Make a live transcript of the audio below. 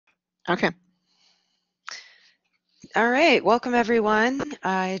Okay. All right. Welcome, everyone.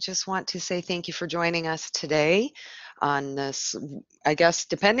 I just want to say thank you for joining us today on this, I guess,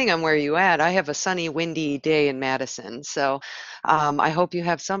 depending on where you at. I have a sunny, windy day in Madison. So I hope you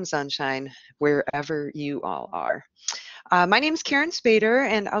have some sunshine wherever you all are. My name is Karen Spader,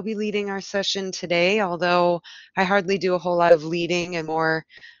 and I'll be leading our session today, although I hardly do a whole lot of leading and more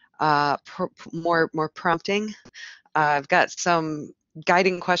prompting. I've got some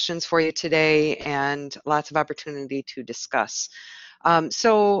guiding questions for you today and lots of opportunity to discuss.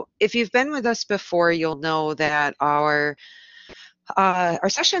 So if you've been with us before, you'll know that our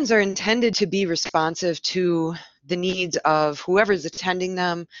sessions are intended to be responsive to the needs of whoever's attending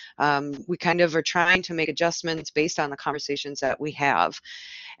them. We kind of are trying to make adjustments based on the conversations that we have.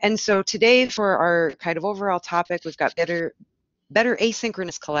 And so today for our kind of overall topic, we've got better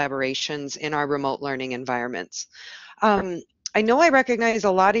asynchronous collaborations in our remote learning environments. Um, I know I recognize a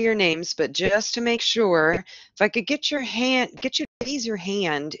lot of your names, but just to make sure, if I could get you to raise your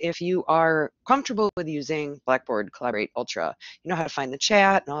hand if you are comfortable with using Blackboard Collaborate Ultra. You know how to find the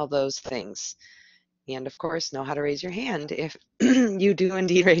chat and all those things. And of course, know how to raise your hand if you do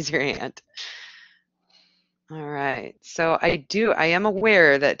indeed raise your hand. All right. So I am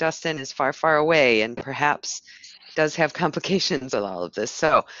aware that Dustin is far, far away and perhaps does have complications with all of this.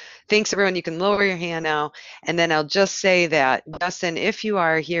 So thanks everyone. You can lower your hand now. And then I'll just say that, Dustin, if you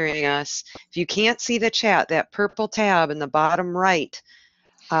are hearing us, if you can't see the chat, that purple tab in the bottom right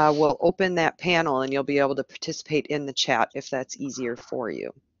will open that panel and you'll be able to participate in the chat if that's easier for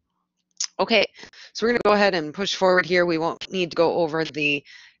you. Okay, so we're going to go ahead and push forward here. We won't need to go over the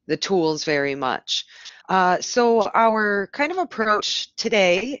tools very much. So our kind of approach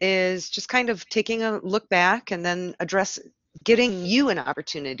today is just kind of taking a look back and then getting you an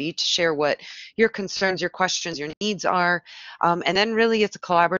opportunity to share what your concerns, your questions, your needs are. And then really it's a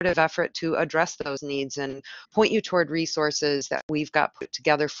collaborative effort to address those needs and point you toward resources that we've got put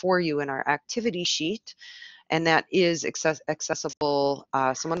together for you in our activity sheet. And that is accessible.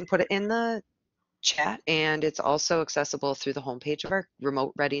 Someone put it in the chat, and it's also accessible through the homepage of our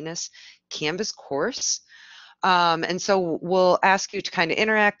Remote Readiness Canvas course. And so we'll ask you to kind of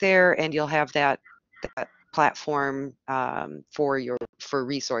interact there, and you'll have that platform for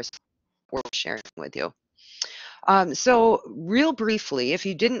resource we're sharing with you. So real briefly, if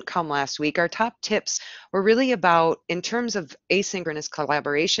you didn't come last week, our top tips were really about, in terms of asynchronous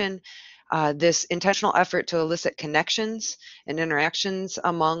collaboration, this intentional effort to elicit connections and interactions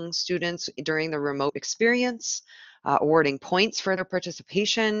among students during the remote experience, awarding points for their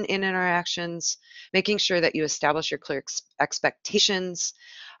participation in interactions, making sure that you establish your clear expectations,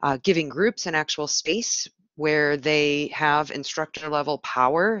 giving groups an actual space where they have instructor level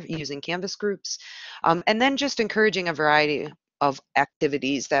power using Canvas groups, and then just encouraging a variety of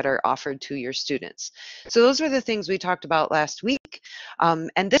activities that are offered to your students. So those were the things we talked about last week.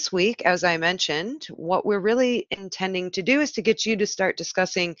 And this week, as I mentioned, what we're really intending to do is to get you to start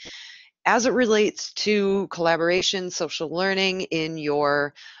discussing as it relates to collaboration, social learning in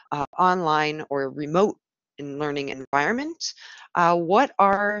your online or remote learning environment. What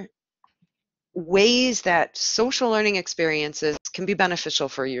are ways that social learning experiences can be beneficial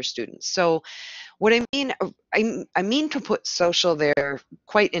for your students? So what I mean to put social there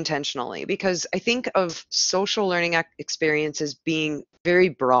quite intentionally, because I think of social learning experiences being very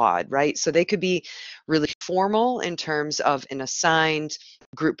broad, right? So they could be really formal in terms of an assigned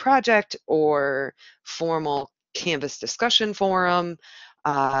group project or formal Canvas discussion forum.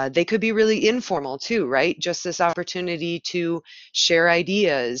 They could be really informal too, right? Just this opportunity to share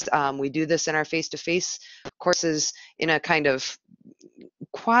ideas. We do this in our face-to-face courses in a kind of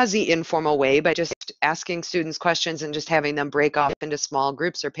quasi-informal way by just asking students questions and just having them break off into small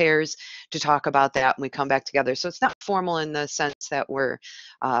groups or pairs to talk about that, and we come back together. So it's not formal in the sense that we're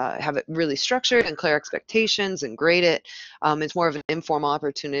have it really structured and clear expectations and grade it. It's more of an informal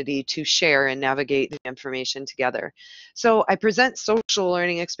opportunity to share and navigate the information together. So I present social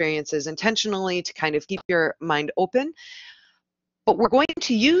learning experiences intentionally to kind of keep your mind open, but we're going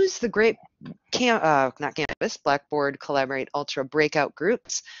to use the great not Canvas, Blackboard Collaborate Ultra breakout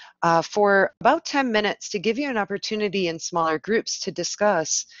groups for about 10 minutes to give you an opportunity in smaller groups to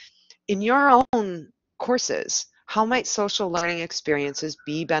discuss in your own courses, how might social learning experiences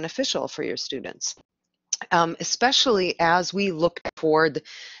be beneficial for your students? Especially as we look toward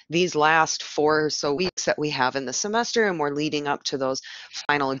these last 4 or so weeks that we have in the semester and we're leading up to those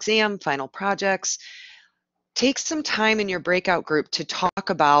final projects. Take some time in your breakout group to talk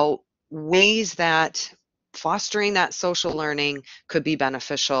about ways that fostering that social learning could be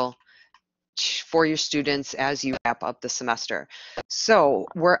beneficial for your students as you wrap up the semester. So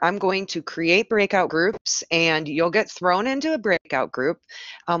I'm going to create breakout groups, and you'll get thrown into a breakout group.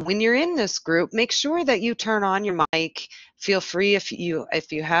 When you're in this group, make sure that you turn on your mic. Feel free, if you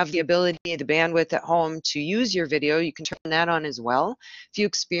have the ability, the bandwidth at home to use your video, you can turn that on as well. If you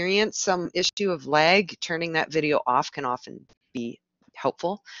experience some issue of lag, turning that video off can often be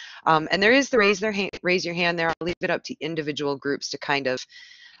helpful. And there is the raise your hand there. I'll leave it up to individual groups to kind of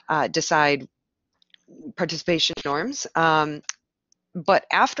decide participation norms. But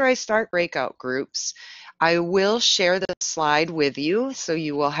after I start breakout groups, I will share the slide with you, so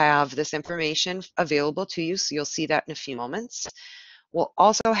you will have this information available to you. So you'll see that in a few moments. We'll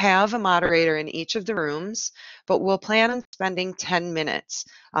also have a moderator in each of the rooms, but we'll plan on spending 10 minutes.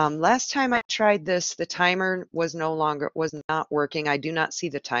 Last time I tried this, the timer was not working. I do not see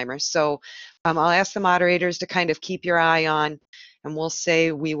the timer. So I'll ask the moderators to kind of keep your eye on, and we'll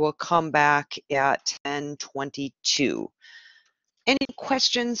say we will come back at 10:22. Any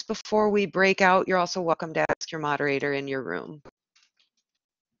questions before we break out? You're also welcome to ask your moderator in your room.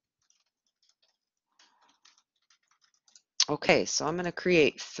 Okay, so I'm going to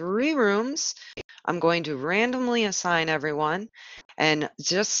create 3 rooms. I'm going to randomly assign everyone, and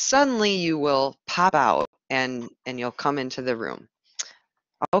just suddenly you will pop out and you'll come into the room.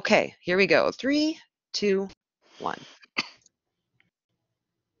 Okay, here we go. 3, 2, 1.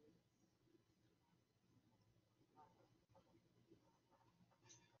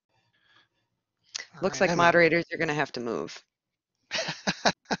 Looks like moderators are going to have to move.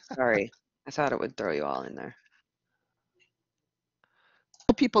 Sorry, I thought it would throw you all in there.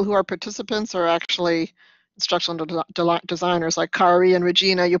 People who are participants are actually instructional designers, like Kari and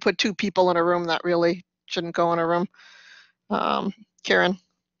Regina. You put 2 people in a room that really shouldn't go in a room. Karen?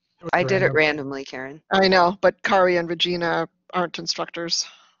 I did it randomly, Karen. I know, but Kari and Regina aren't instructors.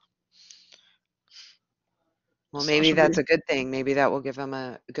 Well, maybe that's a good thing. Maybe that will give them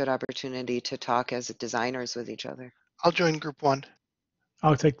a good opportunity to talk as designers with each other. I'll join group 1.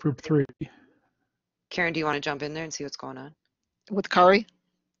 I'll take group 3. Karen, do you want to jump in there and see what's going on? With Kari?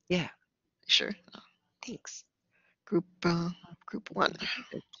 Yeah. Sure. Thanks. Group 1.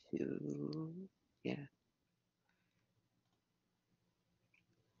 2. Yeah.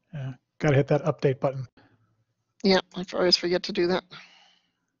 Yeah, gotta hit that update button. Yeah, I always forget to do that.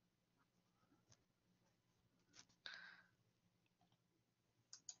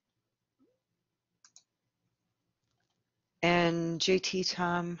 And JT,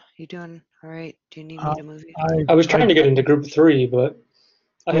 Tom, you doing all right? Do you need me to move you? I was trying to get into group 3, but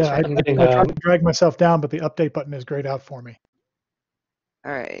I tried to drag myself down, but the update button is grayed out for me.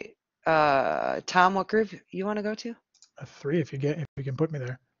 All right. Tom, what group you want to go to? 3, if you can put me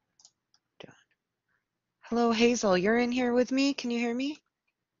there. Done. Hello, Hazel. You're in here with me. Can you hear me?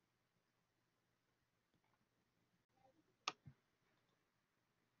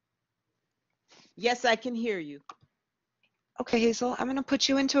 Yes, I can hear you. Okay, Hazel, I'm going to put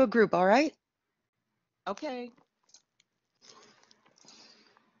you into a group, all right? Okay.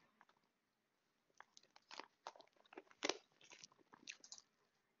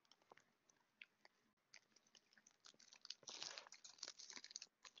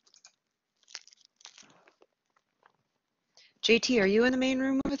 JT, are you in the main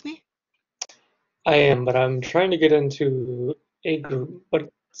room with me? I am, but I'm trying to get into a group,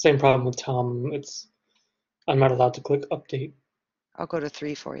 but same problem with Tom. I'm not allowed to click update. I'll go to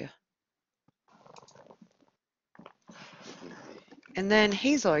 3 for you. And then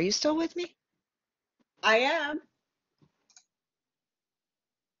Hazel, are you still with me? I am.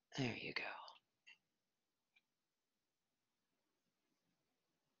 There you go.